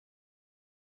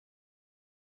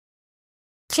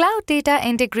Cloud Data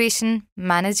Integration –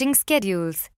 Managing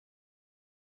Schedules.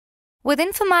 With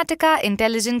Informatica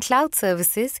Intelligent Cloud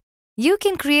Services, you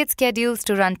can create schedules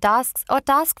to run tasks or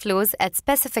task flows at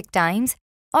specific times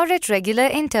or at regular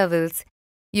intervals.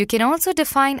 You can also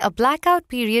define a blackout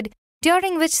period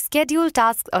during which scheduled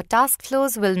tasks or task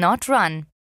flows will not run.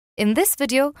 In this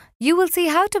video, you will see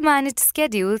how to manage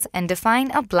schedules and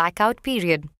define a blackout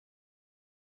period.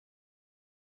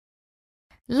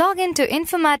 Log into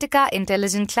Informatica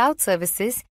Intelligent Cloud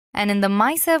Services and in the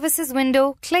My Services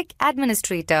window, click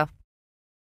Administrator.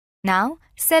 Now,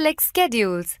 select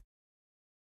Schedules.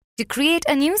 To create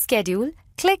a new schedule,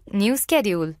 click New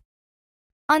Schedule.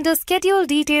 Under Schedule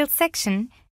Details section,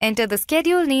 enter the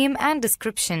schedule name and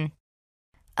description.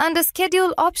 Under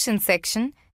Schedule Options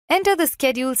section, enter the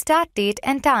schedule start date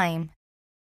and time.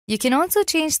 You can also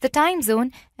change the time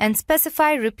zone and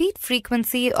specify repeat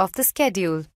frequency of the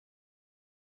schedule.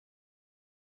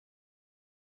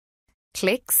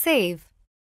 Click Save.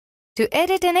 To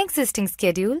edit an existing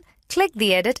schedule, click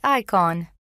the Edit icon.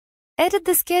 Edit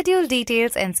the schedule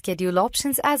details and schedule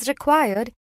options as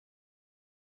required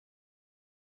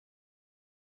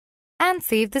and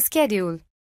save the schedule.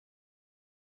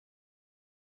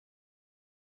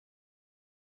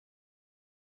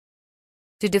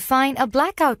 To define a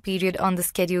blackout period on the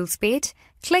Schedules page,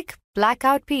 click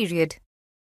Blackout Period.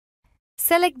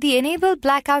 Select the Enable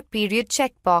Blackout Period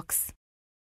checkbox.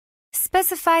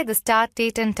 Specify the start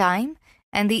date and time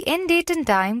and the end date and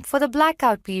time for the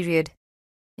blackout period.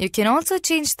 You can also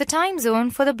change the time zone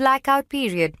for the blackout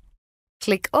period.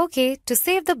 Click OK to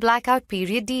save the blackout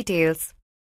period details.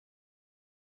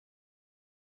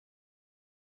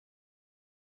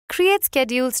 Create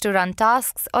schedules to run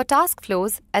tasks or task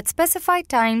flows at specified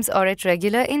times or at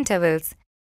regular intervals.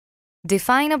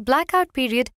 Define a blackout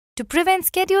period to prevent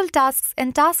scheduled tasks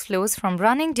and task flows from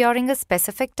running during a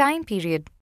specific time period.